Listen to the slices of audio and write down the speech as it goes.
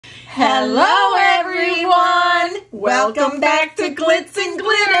Hello everyone! Welcome back to Glitz and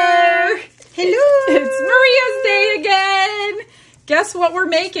Glitter! Hello! It's Maria's day again! Guess what we're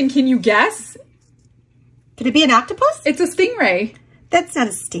making? Can you guess? Could it be an octopus? It's a stingray. That's not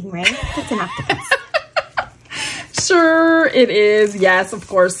a stingray. That's an octopus. Sure it is. Yes, of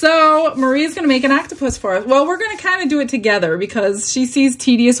course. So Maria's going to make an octopus for us. Well, we're going to kind of do it together because she sees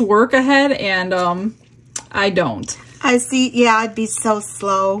tedious work ahead and I don't. I see. Yeah, I'd be so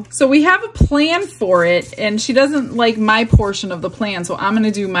slow. So we have a plan for it, and she doesn't like my portion of the plan. So I'm going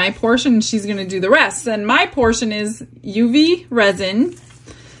to do my portion, and she's going to do the rest. And my portion is UV resin.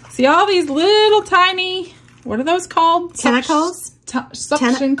 See all these little tiny, what are those called? Tentacles?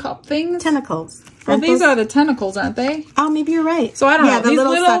 Suction cup things? Tentacles. Well, these are the tentacles, aren't they? Oh, maybe you're right. So I don't know. These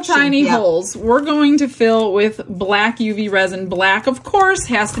little suction, tiny holes, we're going to fill with black UV resin. Black, of course,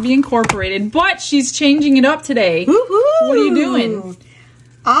 has to be incorporated, but she's changing it up today. Woohoo! What are you doing?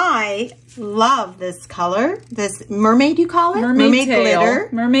 I love this color. This mermaid, you call it? Mermaid tail. Glitter.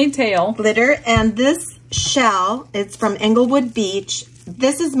 Mermaid tail. Glitter. And this shell, it's from Englewood Beach.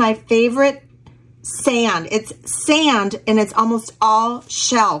 This is my favorite sand. It's sand and it's almost all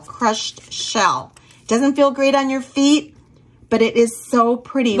shell, crushed shell. Doesn't feel great on your feet, but it is so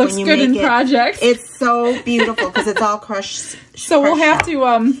pretty Looks when you good make in it. projects. It's so beautiful because it's all crushed. So we'll have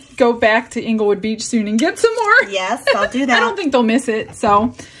to go back to Englewood Beach soon and get some more. Yes, I'll do that. I don't think they'll miss it.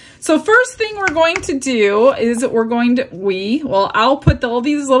 So first thing we're going to do is I'll put all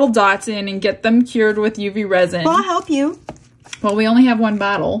these little dots in and get them cured with UV resin. Well, I'll help you. Well, we only have one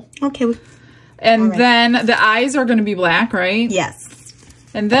bottle. Okay. And then the eyes are going to be black, right? Yes.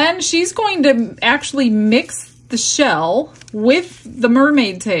 And then she's going to actually mix the shell with the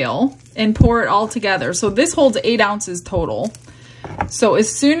mermaid tail and pour it all together. So this holds 8 ounces total. So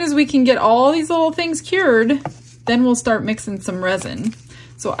as soon as we can get all these little things cured, then we'll start mixing some resin.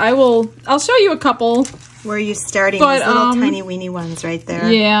 So I'll show you a couple. Where are you starting? But, These little tiny weeny ones right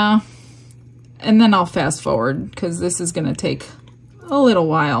there. Yeah. And then I'll fast forward because this is going to take a little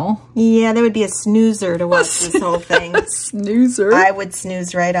while. Yeah, that would be a snoozer to watch this whole thing. Snoozer. I would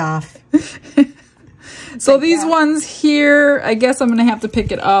snooze right off. So these ones here, I guess I'm going to have to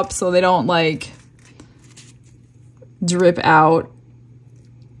pick it up so they don't like drip out.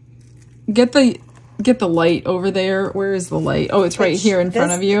 Get the light over there. Where is the light? Oh, it's right here in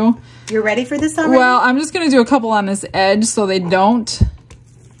front of you. You're ready for this already? Well, I'm just going to do a couple on this edge so they don't.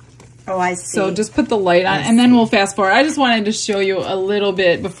 Oh, I see. So just put the light on and then we'll fast forward. I just wanted to show you a little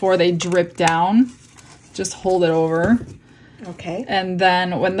bit before they drip down. Just hold it over. Okay. And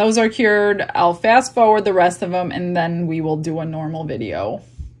then when those are cured, I'll fast forward the rest of them and then we will do a normal video.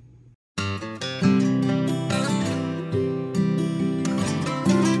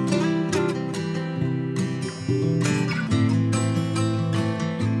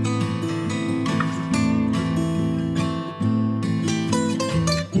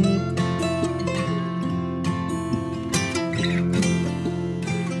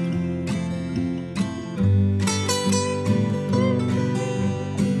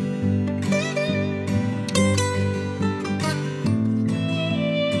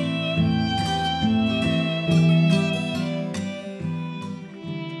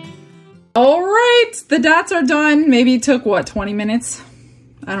 All right, the dots are done. Maybe it took, what, 20 minutes?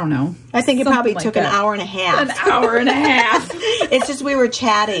 I don't know. I think it probably like took an hour and a half. An hour and a half. It's just we were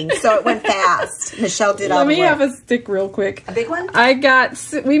chatting, so it went fast. Michelle did all the work. Let me have a stick real quick. A big one?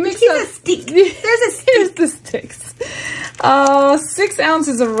 We mixed up. Here's a stick. There's a stick. Here's the sticks. 6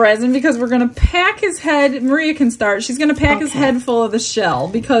 ounces of resin because we're going to pack his head. Maria can start. She's going to pack his head full of the shell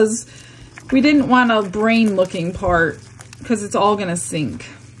because we didn't want a brain looking part because it's all going to sink.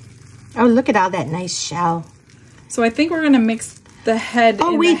 Oh, look at all that nice shell. So I think we're going to mix the head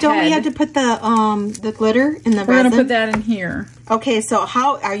in wait, the don't head. we have to put the glitter in the resin? We're going to put that in here. Okay, so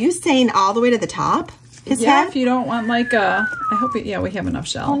how are you saying all the way to the top? His head? If you don't want like a, I hope, we have enough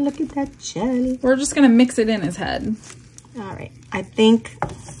shell. Oh, look at that shell. We're just going to mix it in his head. All right, I think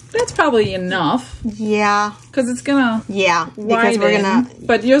that's probably enough. Yeah. Because it's going to because widen, we're going to...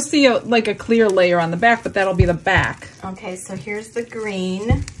 But you'll see like a clear layer on the back, but that'll be the back. Okay, so here's the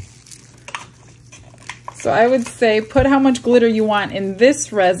green. So I would say put how much glitter you want in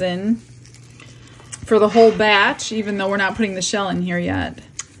this resin for the whole batch, even though we're not putting the shell in here yet.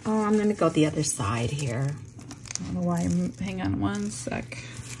 Oh, I'm going to go the other side here. I don't know why. Hang on one sec.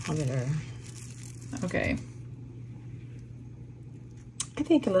 Okay. I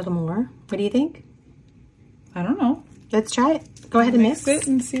think a little more. What do you think? I don't know. Let's try it. Go ahead and mix it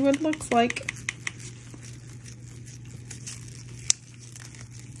and see what it looks like.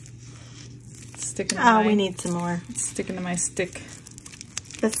 sticking to my... we need some more. It's sticking to my stick.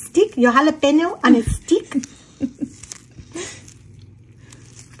 The stick, your jalapeno on a stick.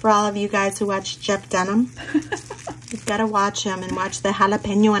 For all of you guys who watch Jeff Dunham, you've got to watch him and watch the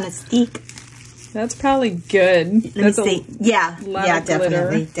jalapeno on a stick. That's probably good. Let me see. Yeah,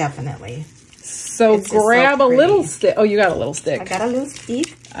 glitter. definitely. So it's grab a little stick. Oh, you got a little stick. I got a little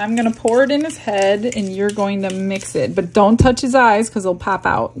stick. I'm going to pour it in his head, and you're going to mix it. But don't touch his eyes, because they'll pop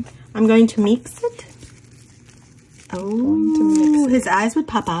out. I'm going to mix it. Oh, his eyes would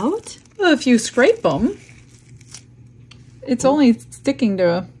pop out? Well, if you scrape them, it's only sticking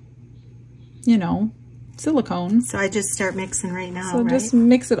to, you know, silicone. So I just start mixing right now, So just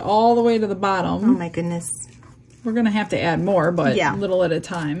mix it all the way to the bottom. Oh my goodness. We're going to have to add more, but little at a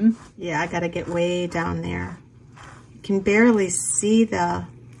time. Yeah, I got to get way down there. You can barely see the...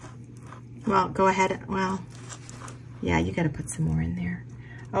 Well, go ahead. Well, yeah, you got to put some more in there.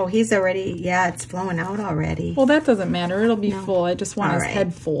 Oh, he's already... Yeah, it's flowing out already. Well, that doesn't matter. It'll be full. I just want his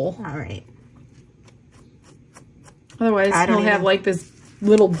head full. All right. Otherwise, he'll have like this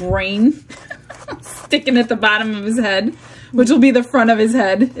little brain sticking at the bottom of his head, which will be the front of his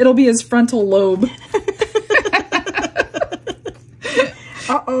head. It'll be his frontal lobe.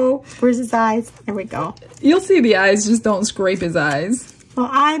 Uh-oh. Where's his eyes? There we go. You'll see the eyes. Just don't scrape his eyes. Well,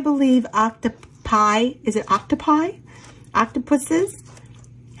 I believe octopi, is it octopi? Octopuses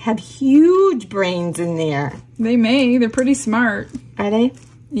have huge brains in there. They may. They're pretty smart. Are they?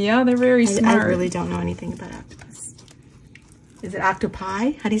 Yeah, they're very smart. I really don't know anything about octopus. Is it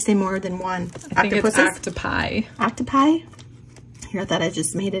octopi? How do you say more than one? I think it's octopi. Octopi? Here, I thought I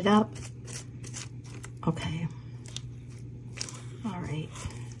just made it up. Okay. All right.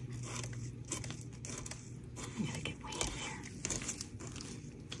 I gotta get way in there.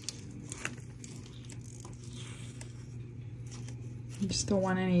 You just don't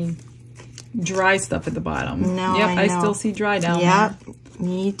want any dry stuff at the bottom. No, yep, I know. I still see dry down there. Yep,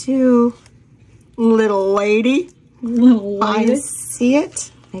 me too. Little lady. Little lady. I see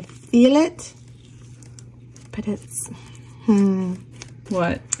it. I feel it. But it's...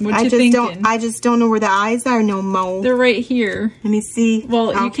 What? What you thinking? I just don't know where the eyes are no more. They're right here. Let me see.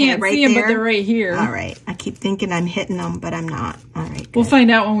 Well, you can't see them, but they're right here. All right. I keep thinking I'm hitting them, but I'm not. All right. Good. We'll find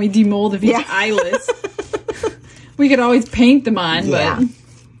out when we demold if he's eyeless. We could always paint them on, but...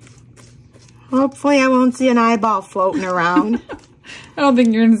 Hopefully I won't see an eyeball floating around. I don't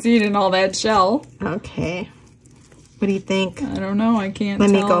think you're going to see it in all that shell. Okay. What do you think? I don't know. I can't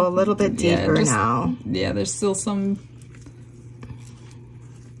Let tell. me go a little bit deeper now. Yeah, there's still some...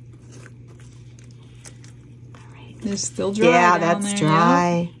 There's still dry. Yeah, down that's there.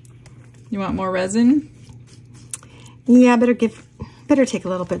 dry. Yeah. You want more resin? Yeah, better take a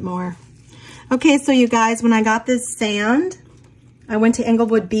little bit more. Okay, so you guys, when I got this sand, I went to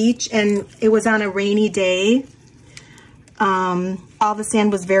Englewood Beach and it was on a rainy day. All the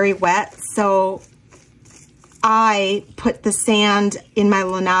sand was very wet, so I put the sand in my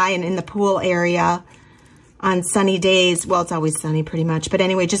lanai and in the pool area on sunny days. Well, it's always sunny pretty much, but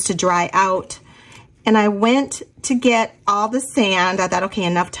anyway, just to dry out. And I went to get all the sand. I thought, okay,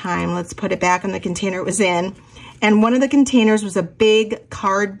 enough time. Let's put it back in the container it was in. And one of the containers was a big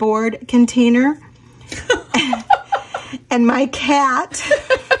cardboard container. And my cat,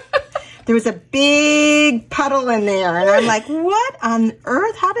 there was a big puddle in there. And I'm like, what on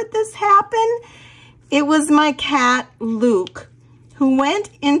earth? How did this happen? It was my cat, Luke, who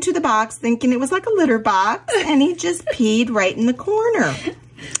went into the box thinking it was like a litter box. And he just peed right in the corner.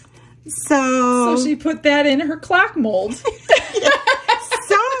 So she put that in her clock mold.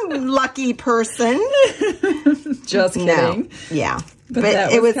 Some lucky person. Just kidding. No. Yeah. But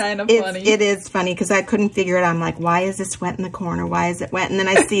that was kind of funny. It is funny because I couldn't figure it out. I'm like, why is this wet in the corner? Why is it wet? And then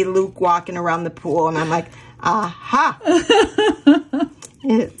I see Luke walking around the pool and I'm like, aha.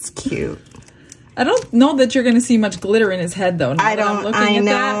 It's cute. I don't know that you're going to see much glitter in his head, though. I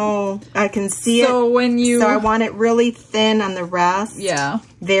know. I can see it. So I want it really thin on the rest. Yeah.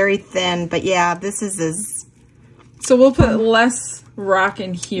 Very thin. But yeah, this is So we'll put less rock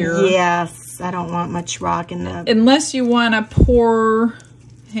in here. Yes. I don't want much rock in the... Unless you want to pour...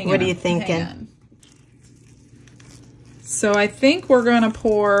 What are you thinking? Hang on. So I think we're going to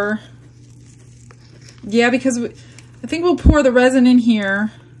pour... Yeah, because I think we'll pour the resin in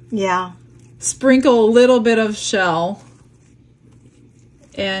here. Yeah. Sprinkle a little bit of shell,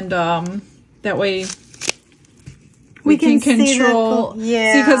 and that way we can control.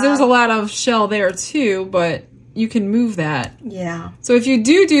 Yeah, see, because there's a lot of shell there too, but you can move that. Yeah. So if you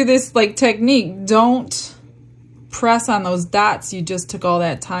do this like technique, don't press on those dots you just took all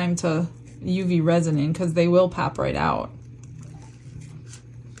that time to UV resin in, because they will pop right out.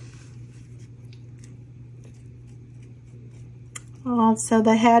 Oh, so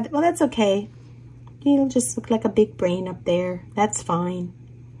the head, well, that's okay. It'll just look like a big brain up there. That's fine.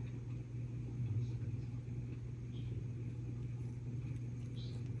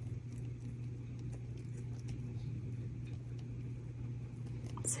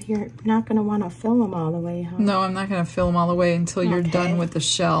 So you're not going to want to fill them all the way, huh? No, I'm not going to fill them all the way until you're done with the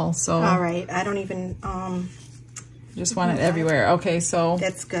shell. So all right, I don't even just want it everywhere. Okay, so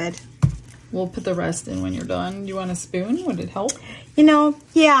that's good. We'll put the rest in when you're done. You want a spoon? Would it help? You know,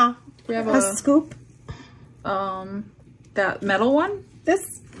 yeah. Grab a scoop. That metal one?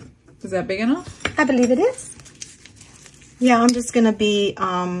 This? Is that big enough? I believe it is. Yeah, I'm just going to be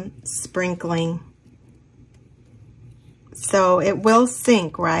sprinkling. So it will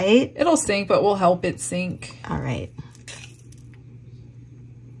sink, right? It'll sink, but we'll help it sink. All right.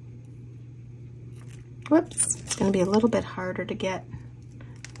 Whoops. It's going to be a little bit harder to get.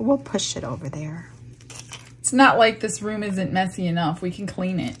 We'll push it over there. It's not like this room isn't messy enough. We can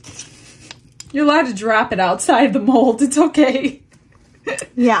clean it. You're allowed to drop it outside the mold. It's okay.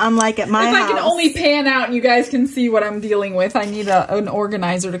 Yeah, I'm like at my house. If I can only pan out and you guys can see what I'm dealing with, I need an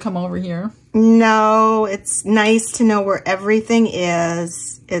organizer to come over here. No, it's nice to know where everything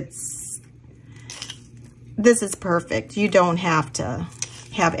is. This is perfect. You don't have to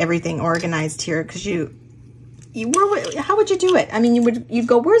have everything organized here because how would you do it? I mean, you'd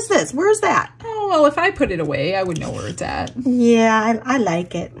go, where's this? Where's that? Oh, well, if I put it away, I would know where it's at. Yeah, I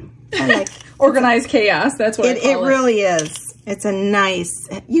like it. I like organized chaos. That's what I call it. It really is. It's a nice,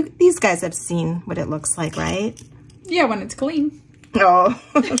 these guys have seen what it looks like, right? Yeah, when it's clean. Oh.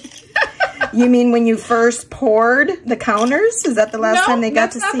 You mean when you first poured the counters? Is that the last time they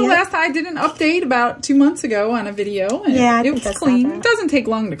got to see it? No, that's not the last time. I did an update about 2 months ago on a video. And yeah, it was clean. It doesn't take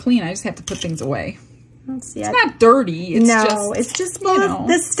long to clean. I just have to put things away. It's not dirty. It's just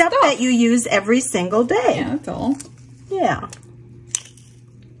the stuff that you use every single day. Yeah, that's all. Yeah.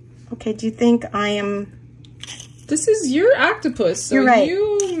 Okay, do you think I am... This is your octopus, so you're right.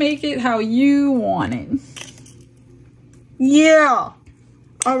 You make it how you want it. Yeah.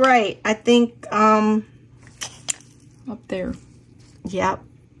 All right, I think... Up there. Yep.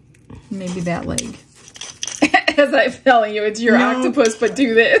 Maybe that leg. As I'm telling you, it's your octopus, but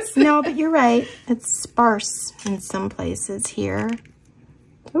do this. No, but you're right. It's sparse in some places here.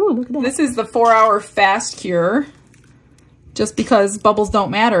 Oh, look at that. This is the 4-hour fast cure. Just because bubbles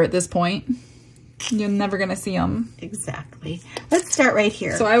don't matter at this point. You're never going to see them. Exactly. Let's start right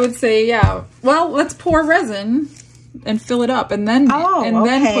here. So I would say, yeah. Well, let's pour resin and fill it up and then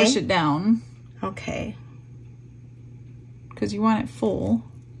then push it down. Okay. Because you want it full.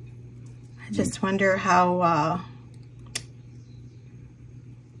 I just wonder how...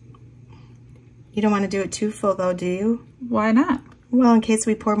 You don't want to do it too full, though, do you? Why not? Well, in case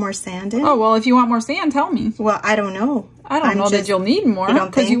we pour more sand in. Oh, well, if you want more sand, tell me. Well, I don't know. I don't know that you'll need more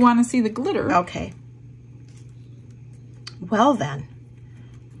because you want to see the glitter. Okay. Well, then.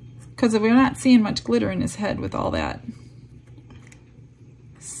 Because we're not seeing much glitter in his head with all that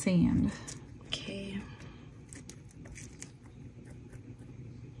sand. Okay.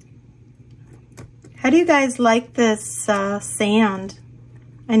 How do you guys like this sand?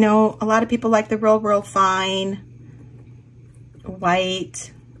 I know a lot of people like the real fine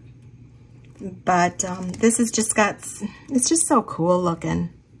white, but this has just got, it's just so cool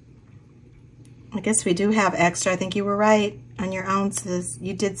looking. I guess we do have extra. I think you were right on your ounces.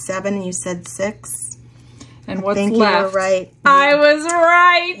 You did 7 and you said 6. And what's left? You were right. I was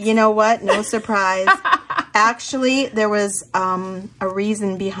right. You know what? No surprise. Actually, there was a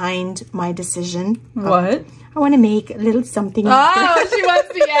reason behind my decision. What? I want to make a little something. Oh, she wants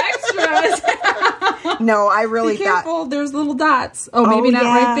the extras. No, I really be careful. There's little dots. Oh, maybe not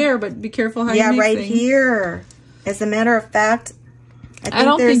right there, but be careful how you make right things. here. As a matter of fact, I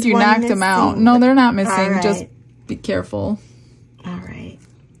don't think you knocked them out. No, they're not missing. Right. Just be careful. All right.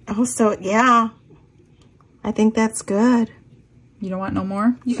 Oh, so yeah. I think that's good. You don't want no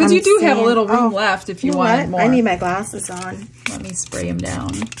more? Because you do have a little room left if you wanted more. I need my glasses on. Let me spray them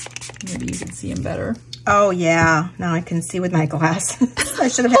down. Maybe you can see them better. Oh, yeah. Now I can see with my glasses. I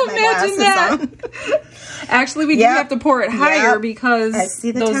should have had my glasses on. Actually, we do have to pour it higher because I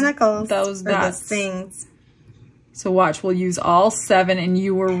see the tentacles. Those dots. Those things. So watch, we'll use all 7 and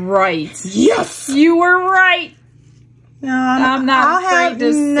you were right. Yes! You were right! No, I'm not afraid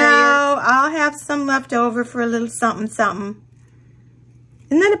to say it. I'll have some left over for a little something, something.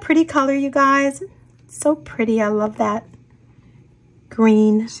 Isn't that a pretty color, you guys? So pretty. I love that.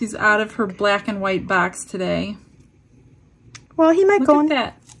 Green. She's out of her black and white box today. Well, he might go in. Look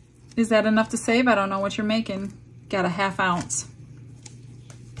at that. Is that enough to save? I don't know what you're making. Got a ½ ounce.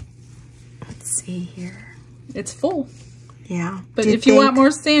 Let's see here. It's full. Yeah. But if you want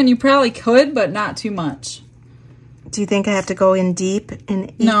more sand, you probably could, but not too much. Do you think I have to go in deep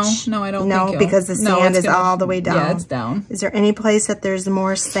in each? No, I don't think so. No, because the sand is all the way down. Yeah, it's down. Is there any place that there's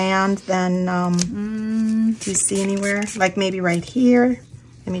more sand than, do you see anywhere? Like maybe right here.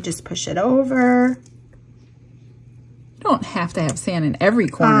 Let me just push it over. You don't have to have sand in every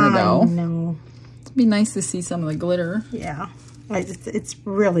corner, though. No. It'd be nice to see some of the glitter. Yeah. It's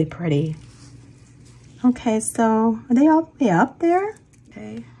really pretty. Okay, so are they all the way up there?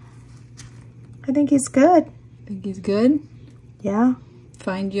 Okay. I think he's good. Think he's good? Yeah.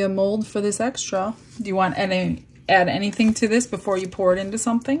 Find you a mold for this extra. Do you want add anything to this before you pour it into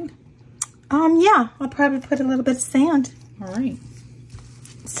something? Yeah. I'll probably put a little bit of sand. All right.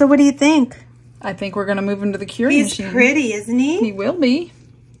 So what do you think? I think we're going to move into the curing machine. He's pretty, isn't he? He will be.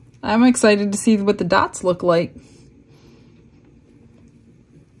 I'm excited to see what the dots look like.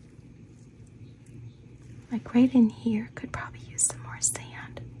 Like right in here, could probably use some more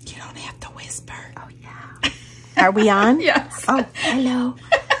sand. You don't have to whisper. Oh, yeah. Are we on? Yes. Oh, hello.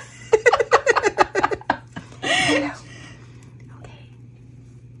 Hello. Okay.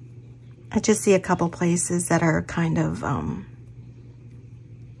 I just see a couple places that are kind of, I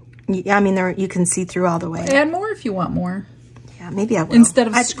mean, you can see through all the way. Add more if you want more. Yeah, maybe I will. Instead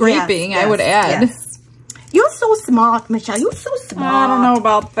of scraping, I would add. Yes. You're so smart, Michelle. You're so smart. I don't know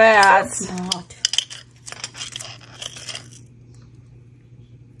about that. So smart.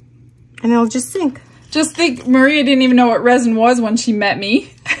 And it'll just sink. Just think, Maria didn't even know what resin was when she met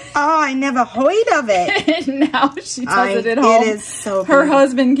me. Oh, I never heard of it. And now she does it at home. It is so Her good.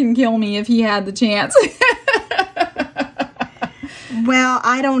 husband can kill me if he had the chance. Well,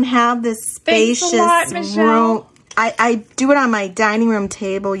 I don't have this spacious Thanks a lot, Michelle. room. I do it on my dining room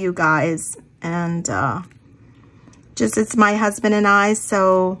table, you guys. And just it's my husband and I,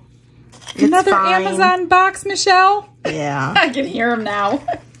 so it's Another fine. Amazon box, Michelle. Yeah. I can hear him now.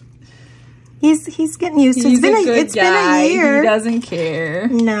 He's getting used to it. He's a good It's guy. been a year. He doesn't care.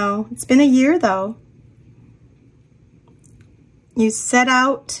 No, it's been a year though. You set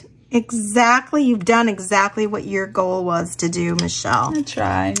out exactly, you've done exactly what your goal was to do, Michelle. I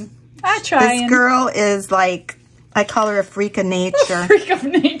try. This girl is like, I call her a freak of nature. Freak of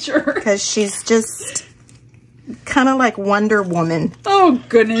nature. Because she's just kind of like Wonder Woman. Oh,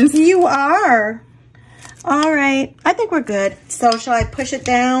 goodness. You are. All right. I think we're good. So shall I push it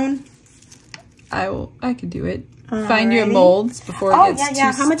down? I could do it. Find your molds before it gets too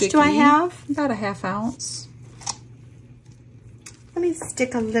How much do I have? About a ½ ounce. Let me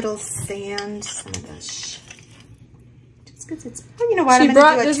stick a little sand. Some of this. Just because it's. Oh, you know what? She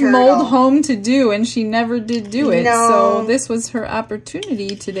brought this mold home to do, and she never did do it. No. So this was her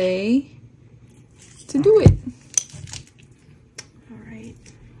opportunity today to do it. All right.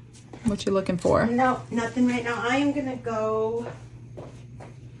 What you looking for? No, nothing right now. I am gonna go.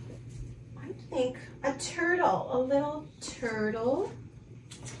 I think a turtle, a little turtle.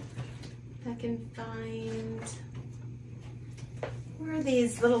 I can find. Where are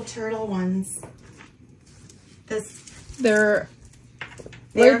these little turtle ones? They're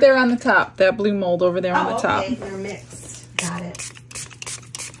right there on the top. That blue mold over there on the top. Okay, they're mixed. Got it.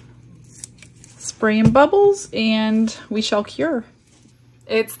 Spray in bubbles, and we shall cure.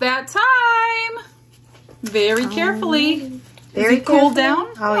 It's that time. Very carefully. Very Is he cooled down?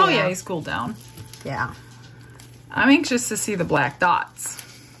 Oh, yeah. Yeah, he's cooled down. Yeah. I'm anxious to see the black dots.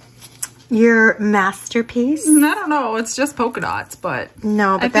 Your masterpiece? I don't know. It's just polka dots, but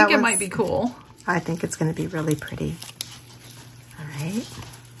No, but I think it might be cool. I think it's going to be really pretty. All right.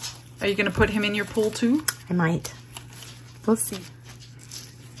 Are you going to put him in your pool too? I might. We'll see.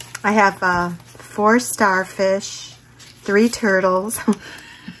 I have 4 starfish, 3 turtles,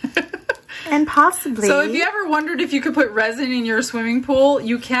 and possibly... So if you ever wondered if you could put resin in your swimming pool,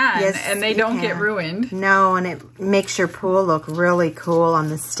 you can, Yes, and they don't get ruined. No, and it makes your pool look really cool on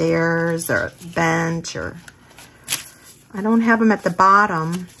the stairs or bench, or... I don't have them at the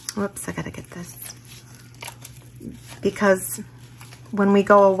bottom. Whoops, I gotta get this. Because when we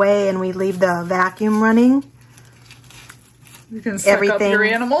go away and we leave the vacuum running, You can suck up your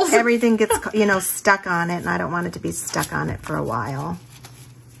animals. Everything gets, you know, stuck on it, and I don't want it to be stuck on it for a while.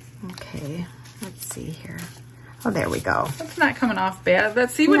 Okay, let's see here. Oh, there we go. That's not coming off bad.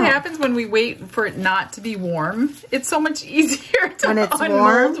 Let's see what happens when we wait for it not to be warm. It's so much easier to when it's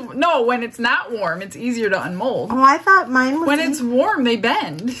unmold. warm? No, when it's not warm, it's easier to unmold. Oh, I thought mine was... When it's warm, they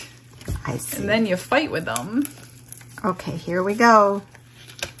bend. I see. And then you fight with them. Okay, here we go.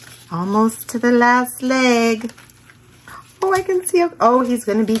 Almost to the last leg. Oh, I can see... Oh, he's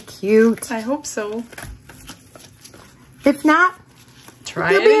going to be cute. I hope so. If not,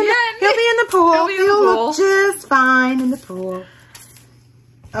 Try it again. He'll be in the pool. He'll be in the pool. Look just fine in the pool.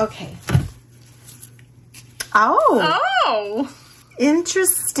 Okay. Oh.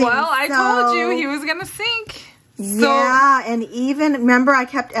 Interesting. Well, I told you he was going to sink. Yeah, and even, remember I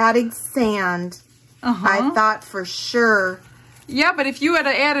kept adding sand. I thought for sure. Yeah, but if you had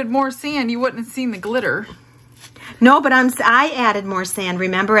added more sand, you wouldn't have seen the glitter. No, but I added more sand.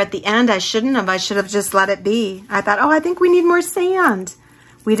 Remember at the end, I shouldn't have. I should have just let it be. I thought, oh, I think we need more sand.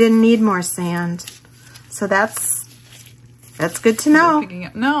 We didn't need more sand. So that's good to know.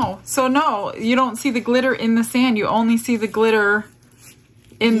 No. So no, you don't see the glitter in the sand. You only see the glitter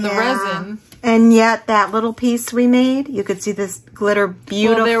in the resin. And yet that little piece we made, you could see this glitter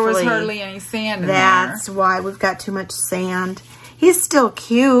beautifully. Well, there was hardly any sand in there. That's why we've got too much sand. He's still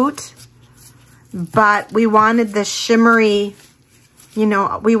cute, but we wanted the shimmery, you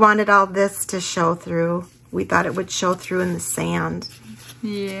know, we wanted all this to show through. We thought it would show through in the sand.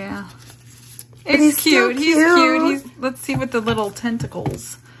 Yeah. He's cute. He's cute. Let's see with the little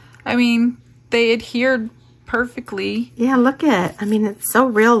tentacles. I mean, they adhered perfectly. Yeah, look at it. I mean, it's so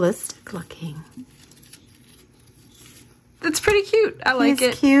realistic looking. It's pretty cute. I like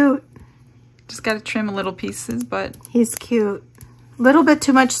it. He's cute. Just got to trim a little pieces, but... He's cute. A little bit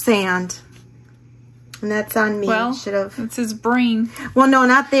too much sand. And that's on me. Well, should've... it's his brain. Well, no,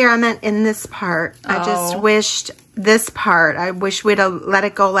 not there. I meant in this part. I just wished this part. I wish we'd have let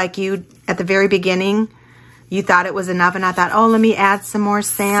it go like you at the very beginning. You thought it was enough, and I thought, oh, let me add some more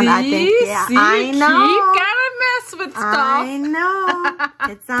sand. I think, yeah, I know. You gotta mess with stuff. I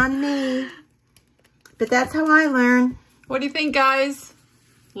know. It's on me. But that's how I learn. What do you think, guys?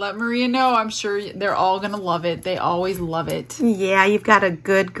 Let Maria know. I'm sure they're all gonna love it. They always love it. Yeah, you've got a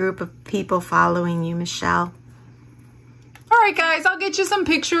good group of people following you, Michelle. All right, guys. I'll get you some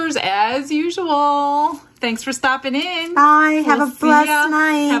pictures as usual. Thanks for stopping in. Bye. Have a blessed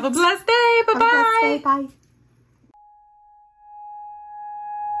night. Have a blessed day. Bye-bye. Bye.